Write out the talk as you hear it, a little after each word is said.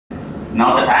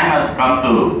Now the time has come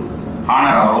to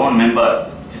honor our own member,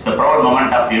 which is the proud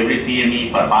moment of every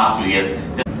CME for past 2 years.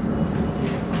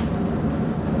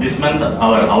 This month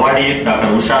our awardee is Dr.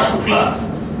 Usha Shukla.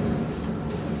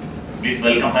 Please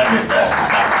welcome her with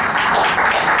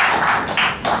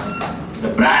the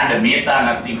brand Mehta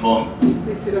Nursing Home,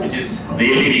 which is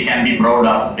really we can be proud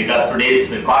of, because today's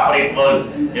corporate world,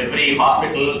 every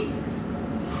hospital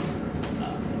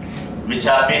which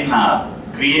have been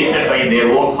created by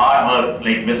their own hard work,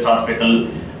 like Best Hospital,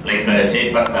 like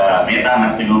Chetput, Mehta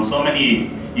Nursing Home, so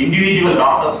many individual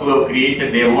doctors who have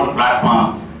created their own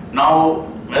platform. Now,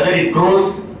 whether it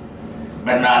grows,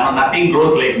 but nothing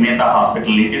grows like Mehta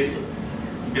Hospital. It is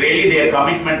really their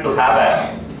commitment to have a,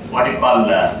 what you call,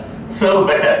 serve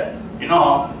better. You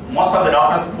know, most of the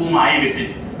doctors whom I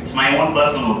visit, it's my own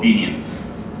personal opinion.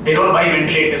 They don't buy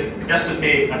ventilators just to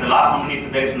say at the last moment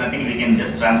if there is nothing we can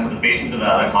just transfer the patient to the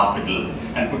other hospital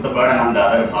and put the burden on the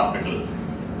other hospital.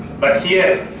 But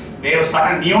here they have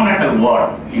started neonatal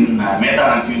ward in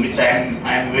Mehta Nursing, which I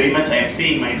am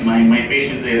seeing my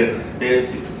patients there.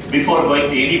 Before going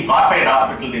to any corporate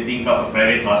hospital, they think of a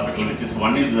private hospital, which is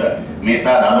one is Mehta,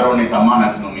 the other one is Amma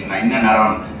Nursing Home in and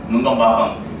around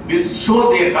Kodambakkam. This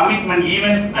shows their commitment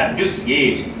even at this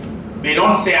age. They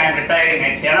don't say I am retiring,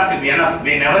 it's enough is enough.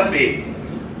 They never say.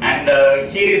 And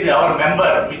here is our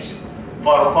member, which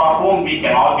for whom we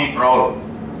can all be proud.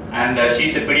 And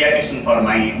she's a pediatrician for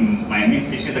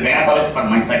she's the gynecologist for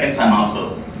my second son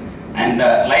also. And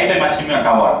Lifetime Achievement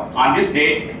Award. On this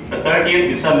date, the 30th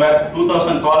December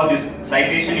 2012, this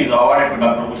citation is awarded to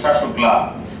Dr. Usha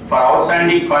Shukla for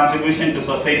outstanding contribution to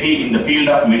society in the field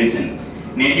of medicine.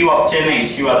 Native of Chennai,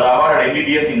 she was awarded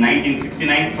MBBS in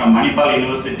 1969 from Manipal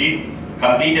University,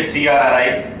 completed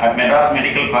CRRI at Madras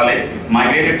Medical College,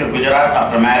 migrated to Gujarat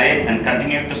after marriage and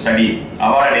continued to study.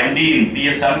 Awarded MD in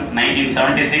PSM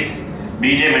 1976,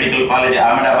 BJ Medical College,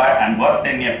 Ahmedabad, and worked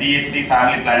in a PHC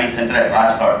Family Planning Center at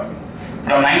Rajkot.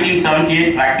 From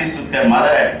 1978, practiced with her mother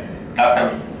at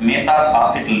Dr. Mehta's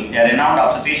Hospital, a renowned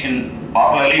obstetrician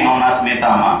popularly known as Mehta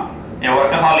Amma. A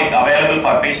workaholic available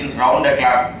for patients round the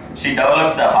clock, she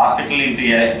developed the hospital into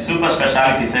a super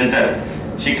specialty center.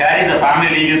 She carries the family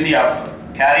legacy of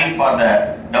caring for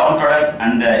the downtrodden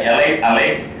and the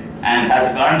allied and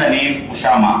has earned the name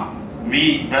Usha.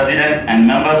 We, President and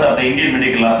members of the Indian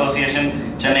Medical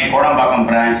Association, Chennai Kodambakkam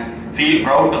branch, feel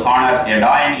proud to honor a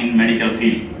doyen in medical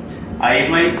field. I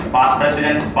invite past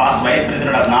Vice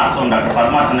President of North Zone, Dr.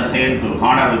 Padma Chandrasekharan, to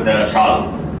honor with the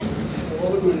shawl.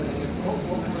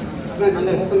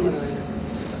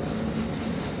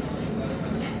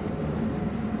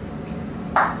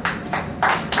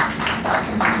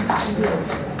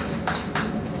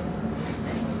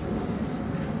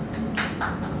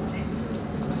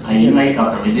 I invite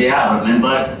Dr. Vijaya, our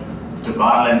member, to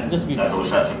Garland, Dr.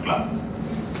 Usha Shukla.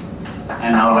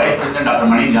 And our Vice President, Dr.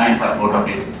 Mani, join for photo,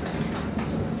 please.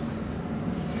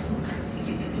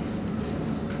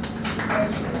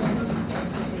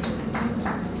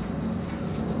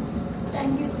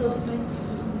 Thank you so much.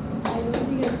 I don't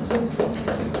think I deserve so much.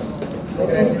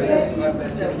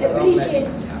 Appreciate.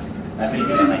 I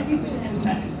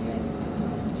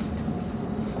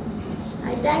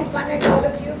thank one and all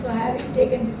of you for having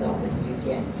taken this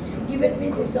opportunity and given me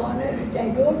this honor, which I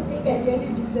don't think I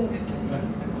really deserve.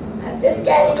 I'm just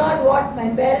carrying on what my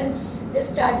parents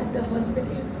just started the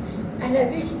hospital, and I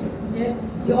wish that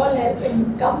you all help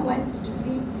and come once to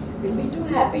see. We'll be too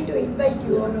happy to invite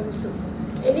you all also.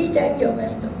 Anytime you're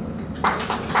welcome.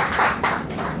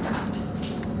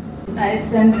 I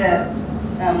sent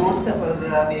most of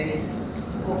our babies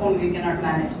whom we cannot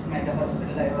manage to make the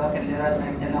hospital. I work in the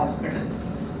Rajmedical Hospital.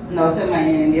 And also my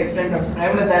dear friend Dr.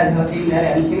 Premlata is working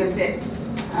there, and she will say,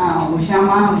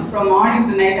 Ushama, from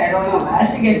morning to night, I don't know where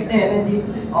she gets the energy.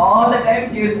 All the time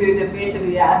she will be with the patient.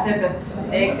 We ask her to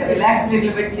relax a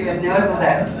little bit, she will never do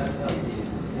that. She's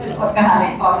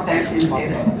workaholic all the time, she will say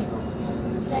that.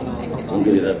 Thank you. Don't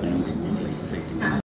do that.